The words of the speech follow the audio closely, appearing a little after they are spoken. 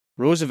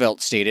Roosevelt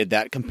stated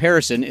that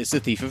comparison is the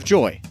thief of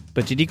joy.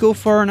 But did he go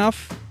far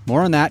enough?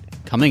 More on that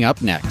coming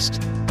up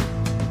next.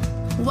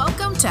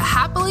 Welcome to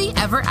Happily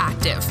Ever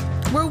Active,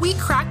 where we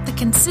crack the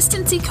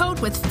consistency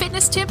code with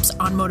fitness tips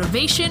on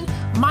motivation,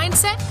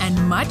 mindset,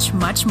 and much,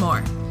 much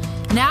more.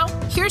 Now,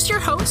 here's your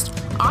host,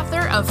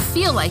 author of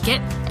Feel Like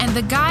It, and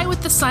the guy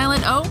with the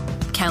silent O,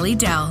 Kelly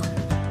Dell.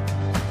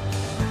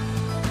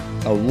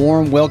 A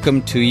warm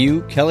welcome to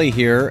you. Kelly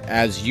here.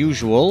 As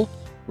usual,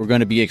 we're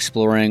going to be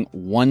exploring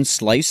one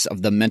slice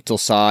of the mental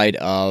side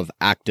of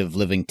active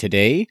living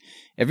today.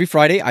 Every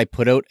Friday, I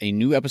put out a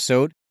new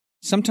episode.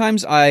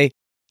 Sometimes I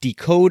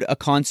decode a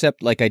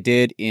concept like I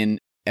did in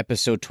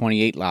episode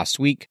 28 last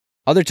week.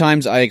 Other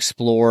times, I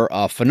explore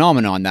a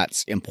phenomenon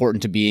that's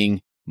important to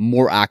being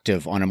more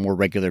active on a more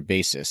regular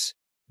basis,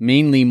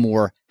 mainly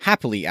more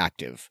happily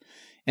active.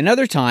 And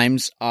other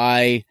times,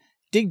 I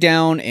dig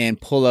down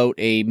and pull out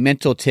a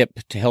mental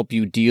tip to help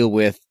you deal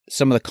with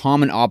some of the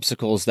common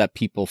obstacles that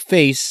people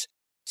face,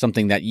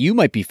 something that you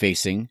might be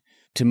facing,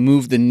 to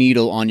move the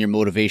needle on your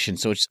motivation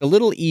so it's a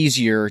little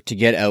easier to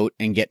get out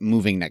and get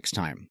moving next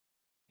time.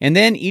 And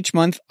then each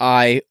month,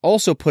 I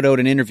also put out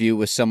an interview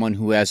with someone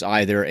who has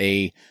either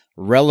a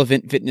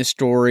relevant fitness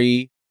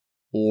story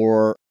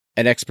or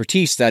an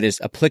expertise that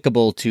is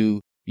applicable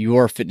to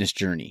your fitness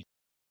journey.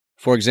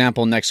 For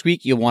example, next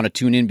week, you'll want to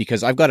tune in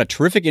because I've got a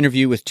terrific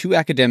interview with two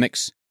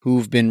academics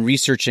who've been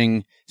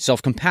researching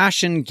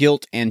self-compassion,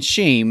 guilt, and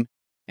shame,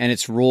 and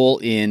its role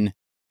in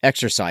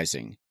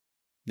exercising.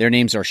 Their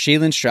names are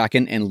Shaylin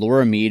Strachan and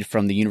Laura Mead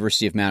from the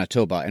University of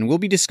Manitoba, and we'll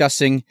be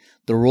discussing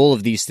the role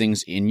of these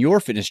things in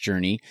your fitness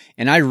journey,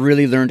 and I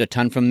really learned a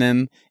ton from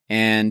them,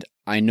 and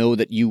I know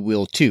that you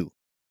will too.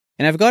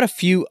 And I've got a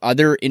few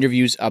other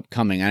interviews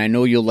upcoming, and I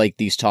know you'll like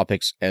these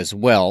topics as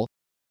well.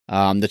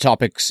 The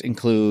topics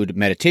include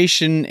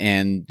meditation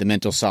and the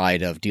mental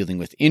side of dealing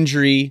with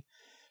injury.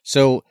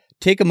 So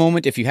take a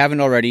moment, if you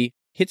haven't already,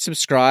 hit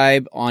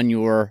subscribe on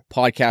your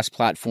podcast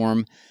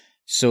platform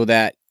so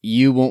that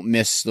you won't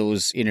miss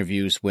those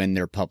interviews when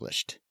they're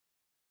published.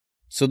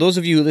 So those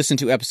of you who listen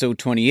to episode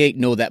 28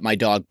 know that my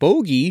dog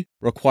Bogey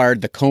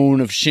required the cone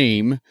of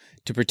shame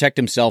to protect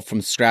himself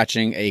from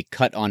scratching a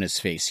cut on his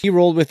face. He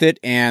rolled with it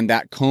and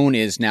that cone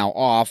is now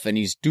off and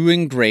he's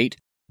doing great.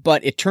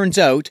 But it turns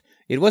out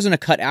it wasn't a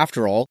cut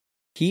after all.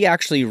 He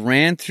actually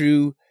ran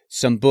through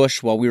some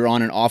bush while we were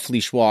on an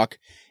off-leash walk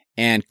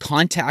and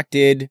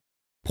contacted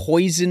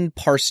poison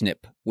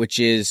parsnip, which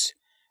is,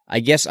 I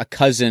guess, a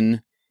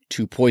cousin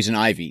to poison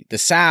ivy. The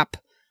sap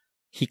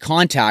he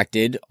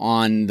contacted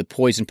on the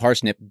poison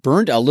parsnip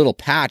burned a little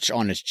patch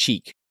on his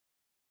cheek.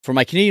 For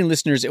my Canadian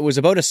listeners, it was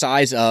about the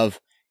size of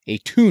a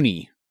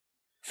toonie.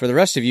 For the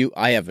rest of you,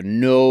 I have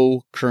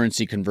no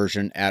currency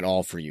conversion at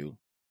all for you.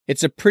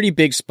 It's a pretty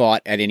big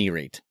spot at any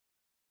rate.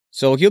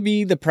 So he'll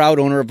be the proud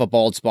owner of a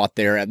bald spot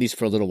there, at least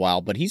for a little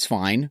while, but he's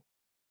fine.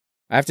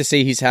 I have to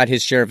say he's had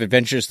his share of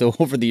adventures, though,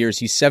 over the years.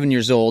 He's 7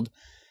 years old.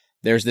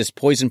 There's this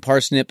poison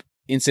parsnip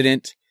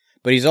incident,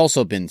 but he's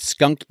also been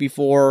skunked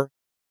before,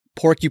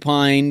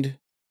 porcupined.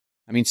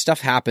 I mean,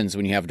 stuff happens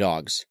when you have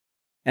dogs.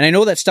 And I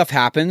know that stuff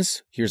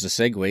happens. Here's a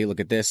segue. Look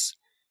at this.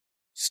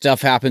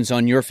 Stuff happens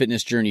on your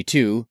fitness journey,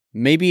 too.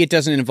 Maybe it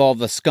doesn't involve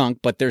the skunk,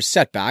 but there's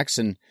setbacks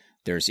and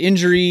there's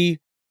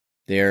injury.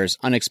 There's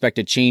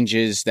unexpected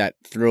changes that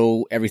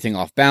throw everything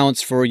off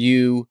balance for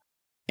you.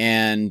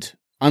 And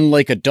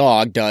unlike a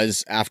dog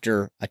does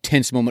after a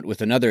tense moment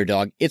with another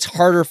dog, it's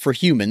harder for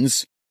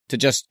humans to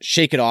just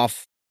shake it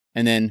off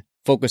and then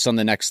focus on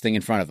the next thing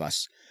in front of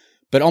us.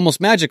 But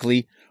almost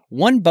magically,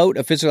 one bout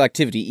of physical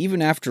activity,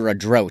 even after a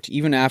drought,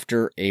 even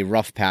after a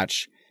rough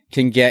patch,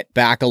 can get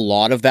back a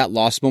lot of that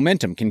lost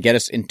momentum, can get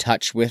us in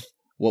touch with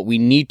what we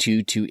need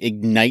to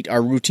ignite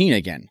our routine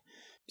again.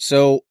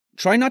 So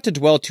try not to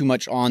dwell too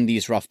much on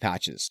these rough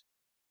patches.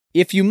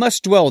 If you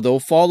must dwell, though,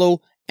 follow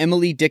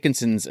Emily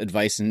Dickinson's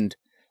advice and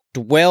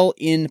dwell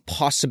in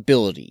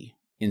possibility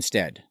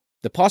instead.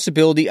 The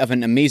possibility of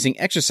an amazing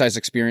exercise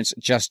experience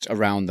just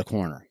around the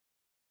corner.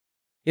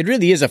 It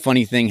really is a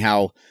funny thing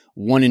how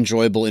one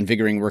enjoyable,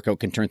 invigorating workout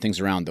can turn things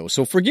around, though.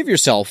 So forgive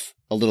yourself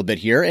a little bit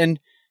here and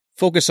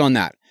focus on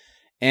that.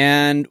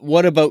 And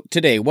what about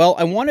today? Well,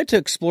 I wanted to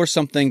explore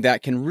something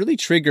that can really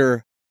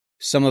trigger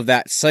some of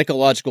that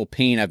psychological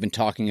pain I've been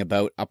talking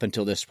about up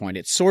until this point.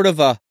 It's sort of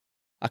a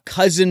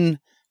cousin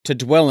to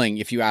dwelling,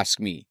 if you ask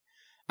me.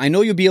 I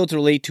know you'll be able to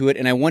relate to it,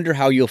 and I wonder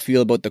how you'll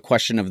feel about the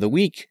question of the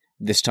week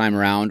this time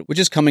around, which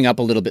is coming up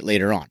a little bit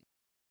later on.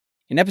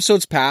 In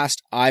episodes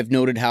past, I've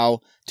noted how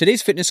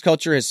today's fitness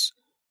culture has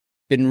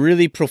been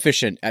really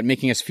proficient at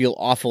making us feel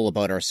awful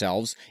about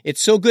ourselves.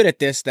 It's so good at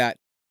this that,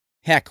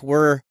 heck,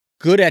 we're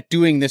good at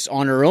doing this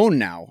on our own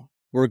now.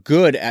 We're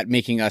good at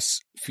making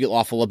us feel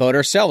awful about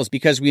ourselves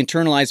because we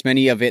internalize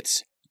many of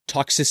its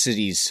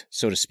toxicities,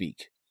 so to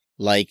speak,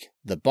 like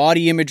the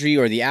body imagery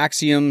or the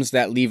axioms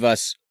that leave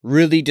us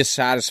really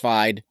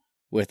dissatisfied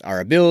with our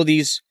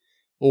abilities,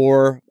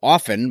 or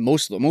often,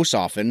 most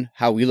often,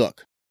 how we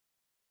look.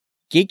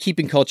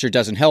 Gatekeeping culture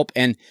doesn't help,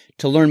 and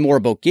to learn more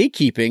about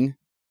gatekeeping,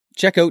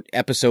 check out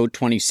episode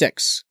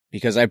 26,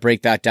 because I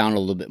break that down a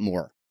little bit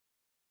more.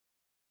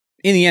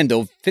 In the end,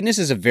 though, fitness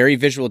is a very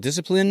visual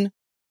discipline.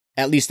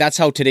 At least that's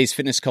how today's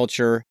fitness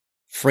culture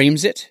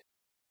frames it.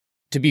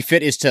 To be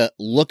fit is to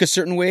look a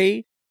certain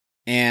way.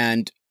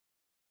 And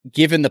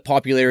given the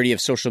popularity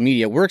of social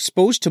media, we're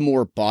exposed to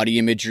more body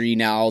imagery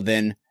now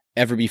than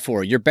ever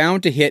before. You're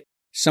bound to hit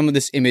some of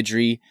this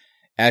imagery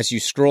as you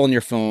scroll on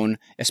your phone,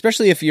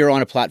 especially if you're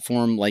on a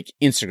platform like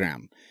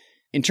Instagram.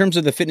 In terms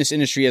of the fitness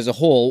industry as a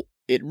whole,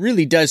 it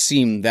really does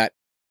seem that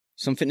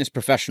some fitness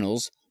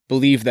professionals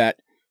believe that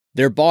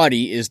their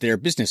body is their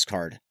business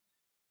card,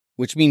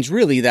 which means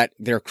really that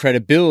their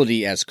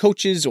credibility as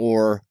coaches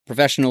or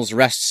professionals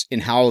rests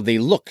in how they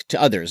look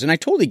to others. And I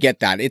totally get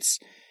that. It's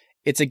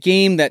a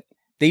game that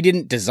they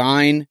didn't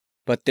design,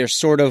 but they're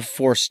sort of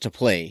forced to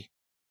play.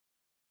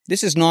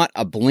 This is not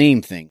a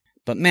blame thing,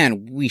 but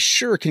man, we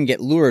sure can get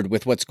lured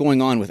with what's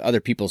going on with other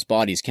people's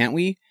bodies, can't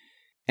we?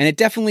 And it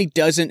definitely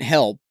doesn't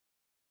help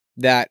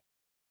that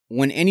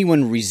when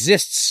anyone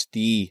resists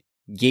the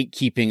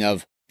gatekeeping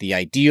of the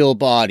ideal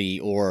body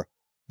or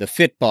the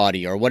fit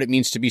body or what it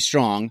means to be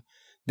strong,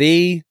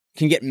 they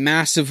can get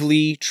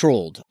massively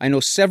trolled. I know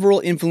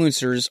several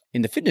influencers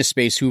in the fitness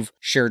space who've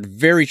shared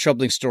very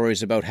troubling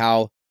stories about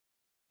how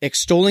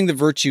extolling the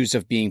virtues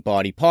of being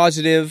body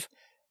positive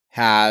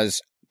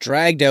has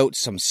dragged out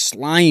some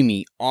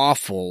slimy,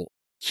 awful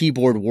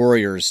keyboard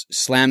warriors,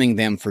 slamming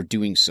them for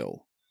doing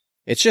so.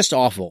 It's just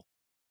awful.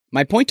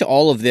 My point to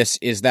all of this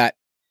is that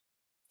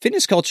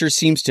fitness culture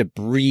seems to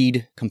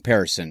breed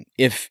comparison,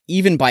 if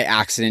even by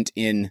accident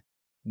in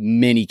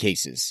many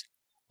cases.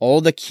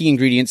 All the key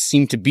ingredients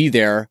seem to be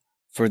there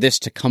for this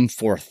to come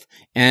forth.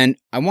 And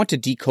I want to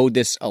decode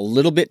this a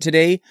little bit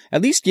today,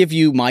 at least give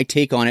you my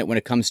take on it when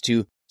it comes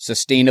to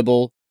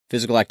sustainable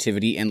physical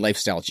activity and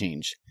lifestyle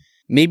change.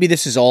 Maybe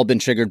this has all been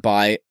triggered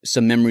by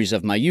some memories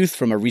of my youth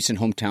from a recent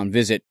hometown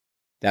visit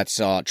that's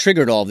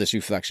triggered all of this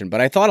reflection.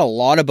 But I thought a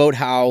lot about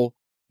how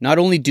not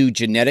only do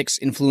genetics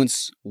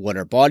influence what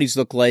our bodies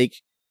look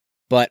like,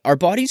 but our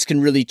bodies can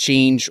really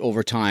change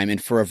over time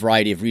and for a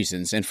variety of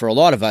reasons. And for a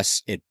lot of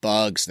us, it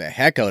bugs the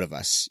heck out of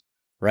us,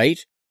 right?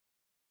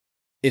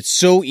 It's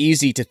so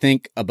easy to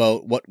think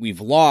about what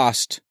we've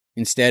lost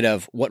instead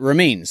of what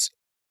remains.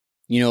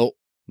 You know,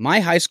 my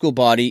high school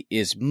body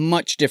is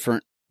much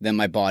different than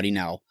my body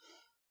now.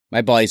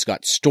 My body's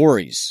got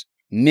stories,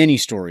 many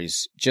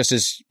stories, just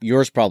as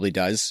yours probably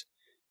does.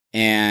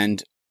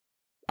 And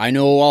I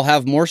know I'll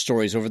have more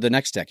stories over the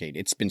next decade.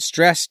 It's been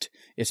stressed.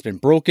 It's been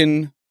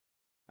broken.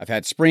 I've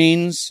had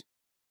sprains.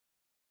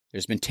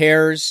 There's been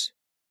tears.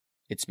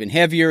 It's been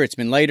heavier. It's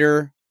been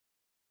lighter.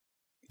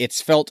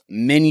 It's felt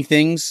many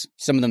things,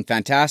 some of them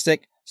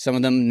fantastic, some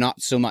of them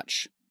not so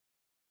much.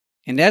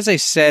 And as I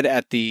said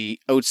at the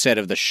outset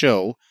of the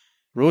show,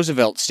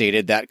 Roosevelt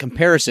stated that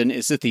comparison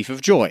is the thief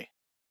of joy.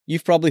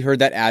 You've probably heard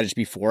that adage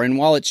before, and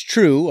while it's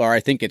true, or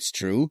I think it's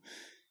true,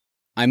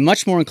 I'm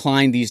much more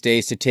inclined these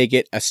days to take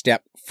it a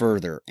step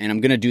further, and I'm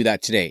going to do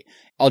that today.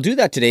 I'll do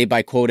that today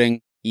by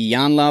quoting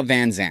Iyanla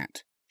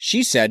Vanzant.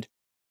 She said,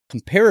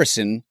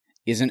 "Comparison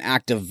is an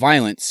act of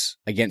violence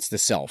against the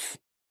self."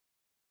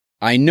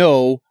 I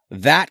know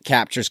that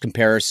captures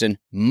comparison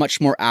much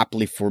more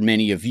aptly for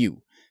many of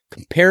you.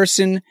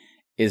 Comparison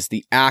is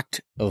the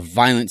act of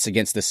violence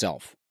against the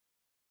self.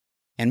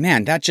 And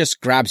man, that just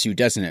grabs you,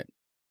 doesn't it?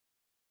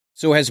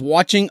 So has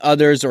watching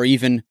others or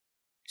even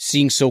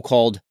seeing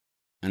so-called,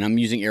 and I'm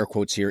using air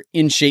quotes here,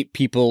 in-shape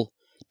people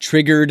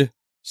triggered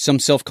some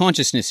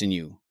self-consciousness in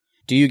you?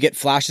 Do you get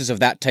flashes of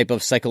that type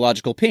of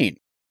psychological pain?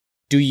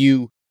 Do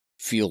you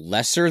feel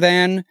lesser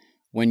than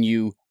when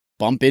you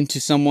bump into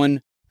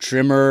someone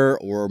trimmer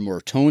or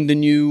more toned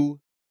than you?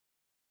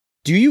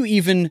 Do you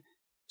even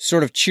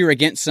sort of cheer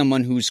against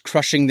someone who's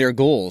crushing their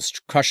goals,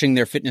 crushing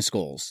their fitness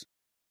goals?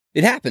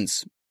 It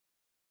happens.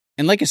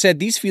 And like I said,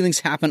 these feelings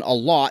happen a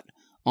lot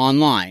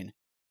online.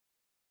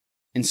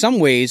 In some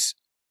ways,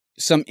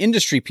 some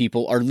industry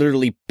people are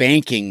literally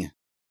banking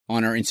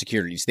on our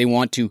insecurities. They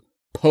want to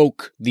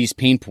poke these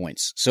pain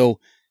points. So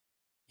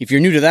if you're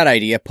new to that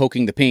idea,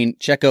 poking the pain,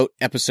 check out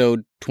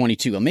episode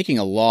 22. I'm making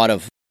a lot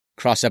of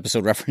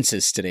cross-episode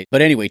references today.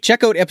 But anyway,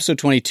 check out episode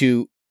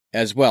 22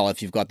 as well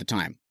if you've got the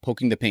time,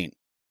 poking the pain.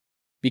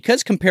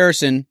 Because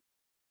comparison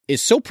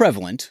is so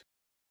prevalent,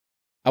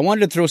 I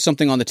wanted to throw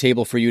something on the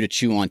table for you to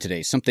chew on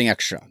today, something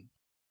extra.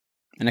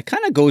 And it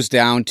kind of goes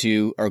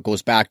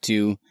back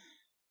to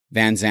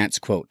Van Zant's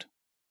quote.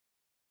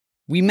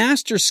 We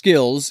master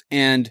skills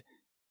and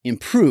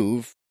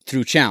improve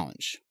through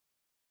challenge,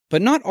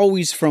 but not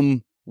always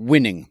from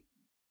winning.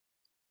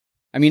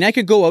 I mean, I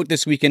could go out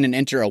this weekend and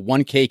enter a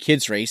 1K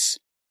kids race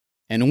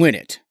and win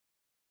it.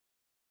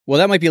 Well,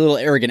 that might be a little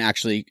arrogant,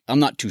 actually. I'm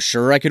not too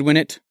sure I could win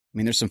it. I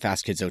mean, there's some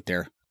fast kids out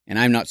there, and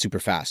I'm not super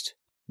fast.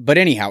 But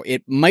anyhow,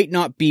 it might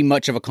not be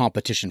much of a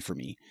competition for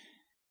me.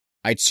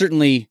 I'd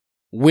certainly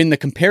win the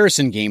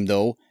comparison game,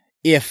 though,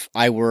 if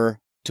I were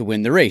to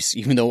win the race,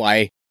 even though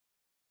I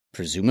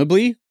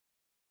presumably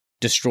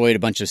destroyed a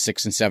bunch of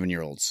 6 and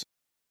 7-year-olds.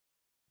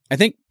 I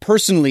think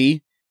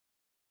personally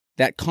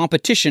that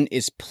competition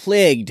is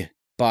plagued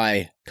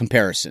by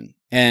comparison.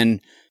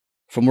 And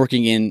from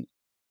working in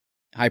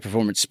high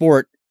performance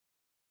sport,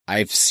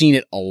 I've seen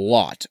it a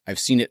lot. I've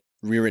seen it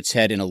rear its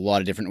head in a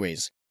lot of different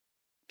ways.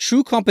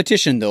 True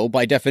competition, though,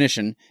 by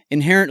definition,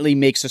 inherently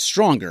makes us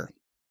stronger.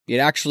 It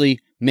actually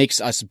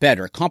makes us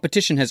better.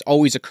 Competition has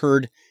always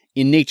occurred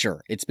in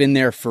nature. It's been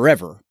there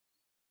forever.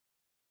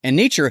 And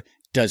nature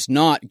does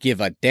not give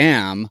a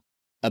damn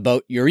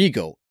about your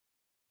ego.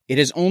 It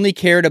has only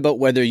cared about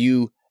whether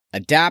you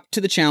adapt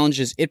to the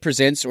challenges it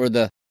presents or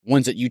the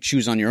ones that you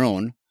choose on your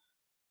own,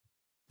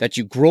 that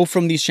you grow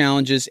from these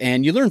challenges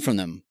and you learn from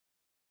them.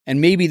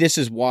 And maybe this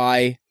is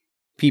why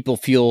people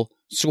feel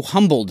so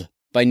humbled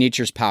by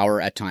nature's power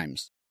at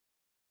times.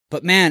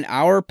 But man,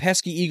 our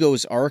pesky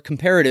egos are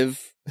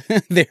comparative.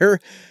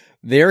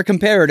 They're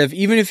comparative.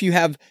 Even if you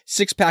have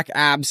six-pack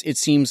abs, it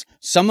seems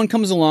someone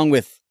comes along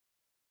with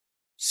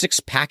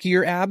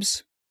six-packier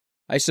abs,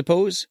 I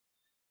suppose.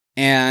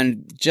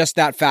 And just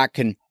that fact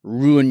can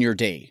ruin your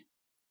day.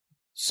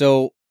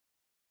 So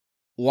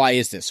why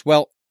is this?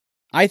 Well,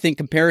 I think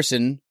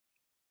comparison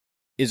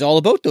is all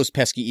about those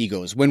pesky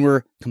egos. When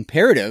we're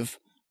comparative,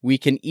 we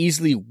can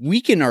easily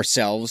weaken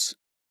ourselves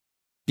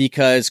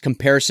because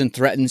comparison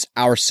threatens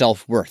our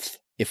self-worth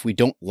if we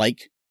don't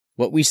like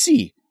what we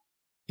see,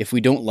 if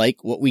we don't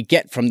like what we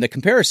get from the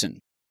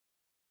comparison.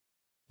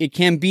 It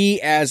can be,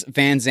 as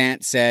Van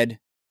Zandt said,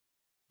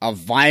 a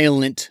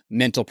violent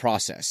mental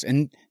process.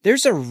 And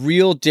there's a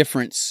real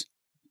difference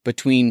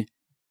between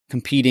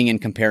competing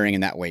and comparing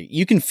in that way.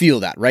 You can feel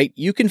that, right?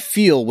 You can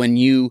feel when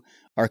you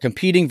are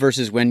competing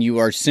versus when you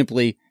are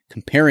simply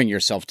comparing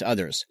yourself to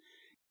others.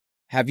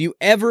 Have you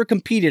ever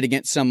competed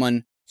against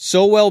someone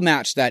so well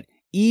matched that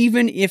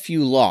even if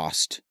you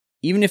lost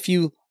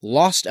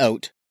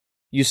out,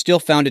 you still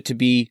found it to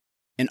be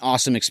an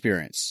awesome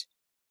experience?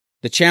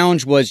 The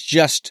challenge was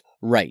just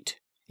right.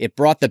 It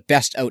brought the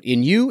best out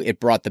in you. It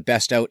brought the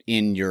best out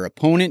in your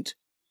opponent.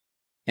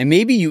 And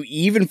maybe you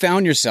even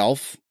found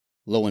yourself,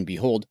 lo and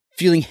behold,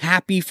 feeling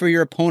happy for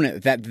your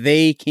opponent that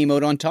they came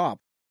out on top.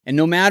 And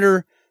no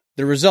matter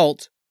the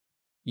result,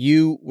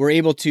 you were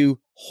able to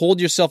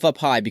hold yourself up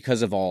high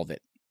because of all of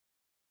it.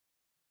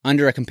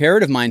 Under a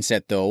comparative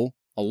mindset, though,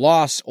 a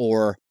loss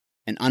or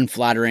an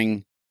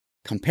unflattering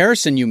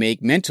comparison you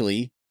make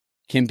mentally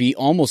can be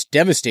almost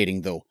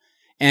devastating, though,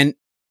 and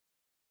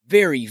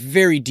very,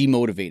 very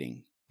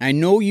demotivating. I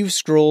know you've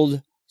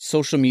scrolled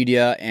social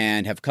media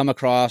and have come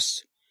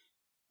across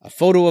a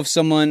photo of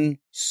someone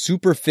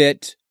super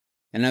fit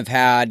and have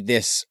had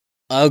this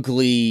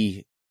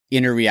ugly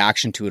inner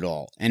reaction to it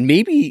all. And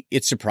maybe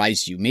it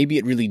surprised you. Maybe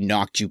it really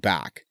knocked you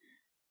back.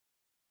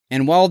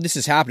 And while this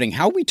is happening,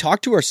 how we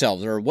talk to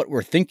ourselves or what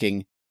we're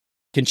thinking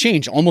can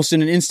change almost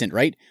in an instant,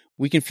 right?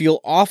 We can feel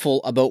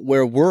awful about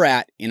where we're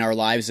at in our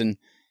lives and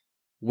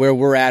where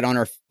we're at on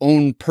our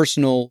own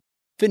personal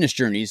fitness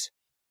journeys.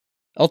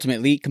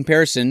 Ultimately,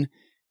 comparison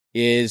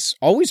is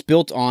always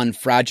built on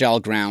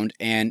fragile ground,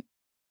 and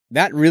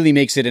that really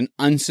makes it an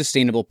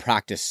unsustainable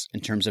practice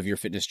in terms of your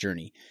fitness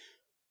journey.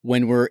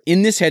 When we're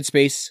in this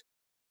headspace,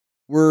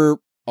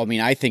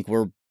 I think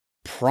we're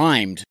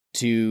primed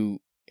to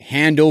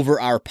hand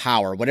over our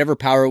power, whatever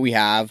power we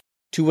have,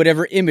 to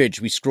whatever image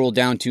we scroll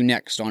down to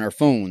next on our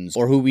phones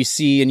or who we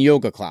see in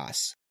yoga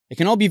class. It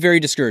can all be very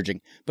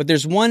discouraging, but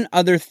there's one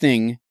other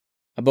thing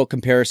about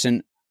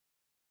comparison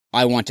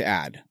I want to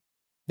add.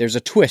 There's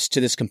a twist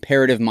to this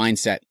comparative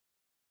mindset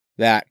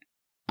that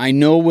I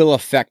know will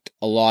affect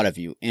a lot of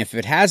you. And if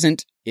it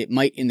hasn't, it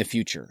might in the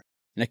future.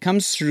 And it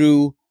comes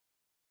through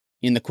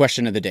in the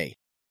question of the day.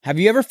 Have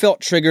you ever felt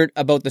triggered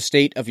about the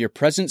state of your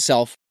present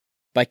self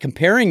by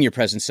comparing your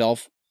present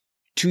self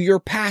to your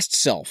past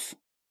self?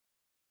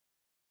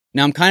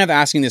 Now, I'm kind of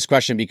asking this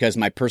question because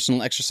my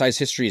personal exercise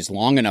history is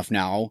long enough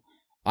now.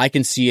 I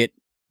can see it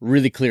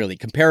really clearly.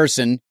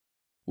 Comparison,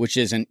 which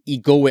is an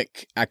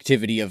egoic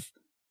activity of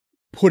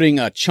putting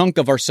a chunk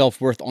of our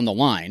self-worth on the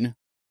line,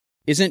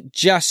 isn't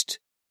just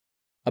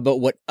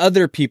about what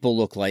other people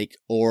look like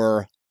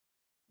or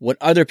what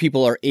other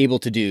people are able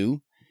to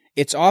do.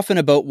 It's often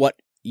about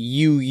what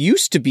you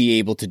used to be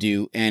able to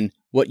do and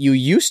what you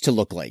used to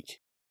look like.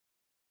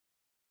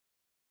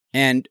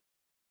 And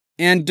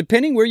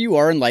depending where you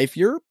are in life,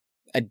 you're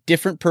a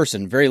different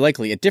person, very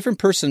likely a different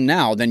person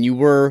now than you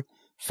were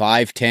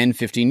 5, 10,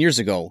 15 years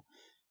ago,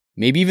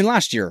 maybe even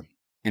last year.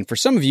 And for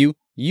some of you,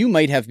 you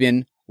might have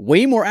been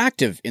way more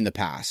active in the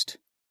past.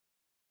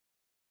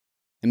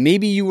 And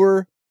maybe you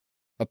were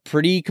a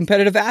pretty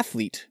competitive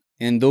athlete,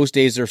 and those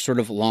days are sort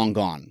of long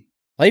gone.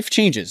 Life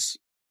changes.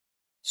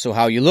 So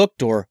how you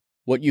looked or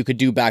what you could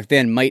do back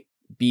then might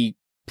be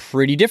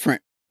pretty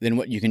different than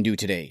what you can do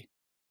today.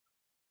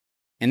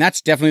 And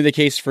that's definitely the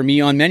case for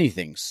me on many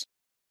things.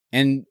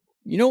 And,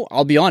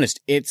 I'll be honest,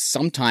 it's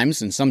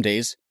sometimes, and some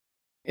days,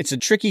 it's a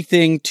tricky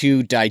thing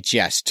to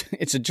digest.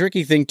 It's a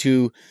tricky thing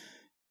to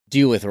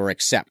deal with or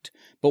accept.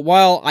 But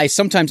while I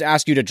sometimes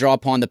ask you to draw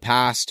upon the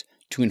past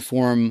to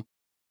inform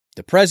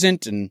the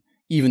present and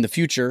even the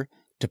future,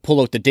 to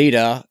pull out the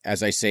data,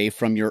 as I say,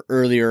 from your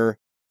earlier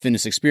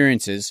fitness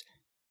experiences,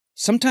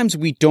 sometimes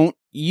we don't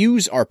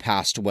use our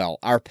past well.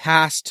 Our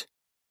past,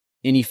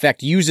 in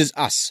effect, uses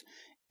us.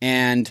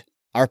 And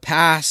our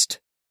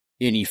past,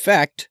 in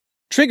effect,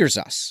 triggers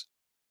us.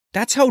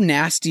 That's how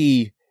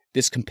nasty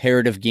this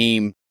comparative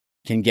game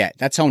can get.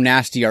 That's how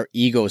nasty our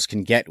egos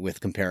can get with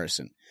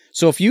comparison.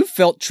 So if you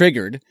felt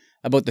triggered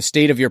about the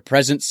state of your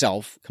present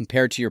self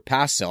compared to your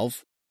past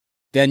self,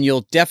 then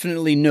you'll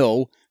definitely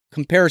know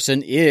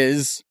comparison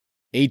is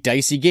a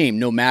dicey game,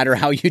 no matter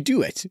how you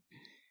do it.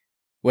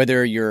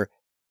 Whether you're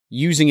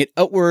using it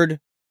outward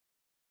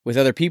with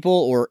other people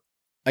or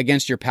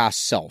against your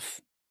past self.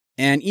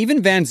 And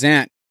even Van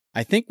Zandt,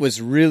 I think,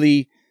 was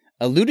really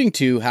alluding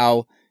to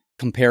how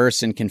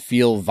comparison can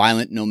feel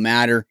violent no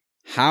matter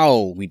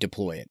how we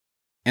deploy it.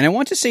 And I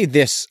want to say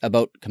this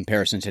about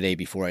comparison today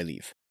before I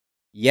leave.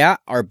 Yeah,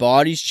 our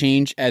bodies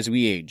change as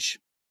we age.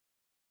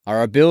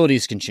 Our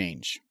abilities can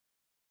change.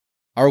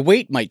 Our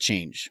weight might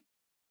change.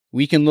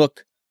 We can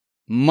look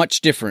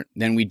much different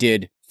than we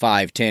did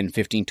 5, 10,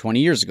 15, 20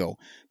 years ago.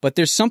 But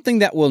there's something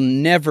that will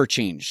never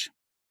change.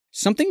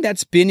 Something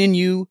that's been in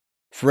you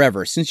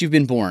forever, since you've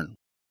been born.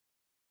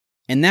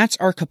 And that's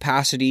our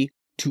capacity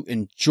to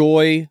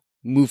enjoy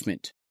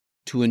movement,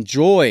 to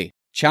enjoy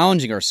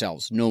challenging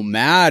ourselves, no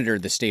matter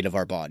the state of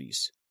our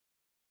bodies.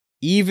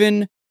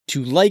 Even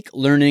to like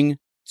learning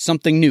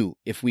something new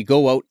if we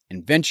go out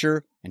and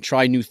venture and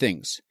try new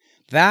things.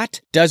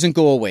 That doesn't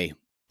go away.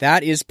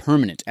 That is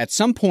permanent. At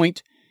some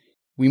point,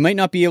 we might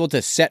not be able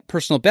to set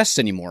personal bests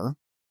anymore.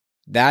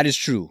 That is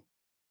true.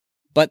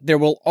 But there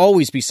will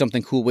always be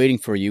something cool waiting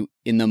for you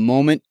in the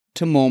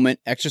moment-to-moment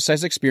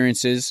exercise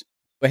experiences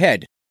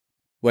ahead,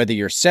 whether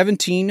you're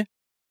 17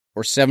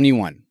 or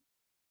 71.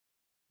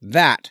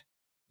 That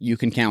you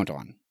can count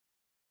on.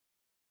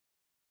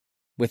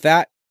 With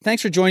that,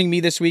 thanks for joining me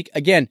this week.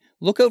 Again,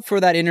 look out for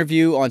that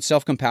interview on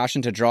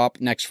self-compassion to drop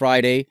next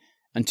Friday.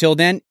 Until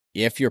then,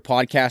 if your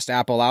podcast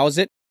app allows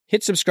it,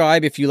 hit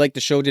subscribe if you like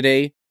the show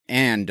today.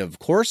 And of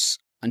course,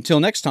 until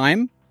next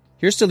time,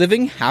 here's to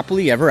living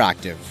happily ever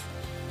active.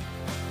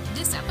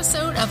 This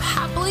episode of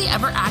Happily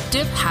Ever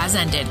Active has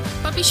ended,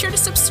 but be sure to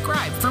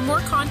subscribe for more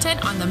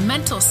content on the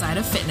mental side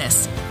of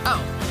fitness.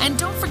 Oh, and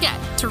don't forget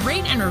to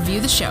rate and review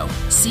the show.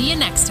 See you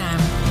next time.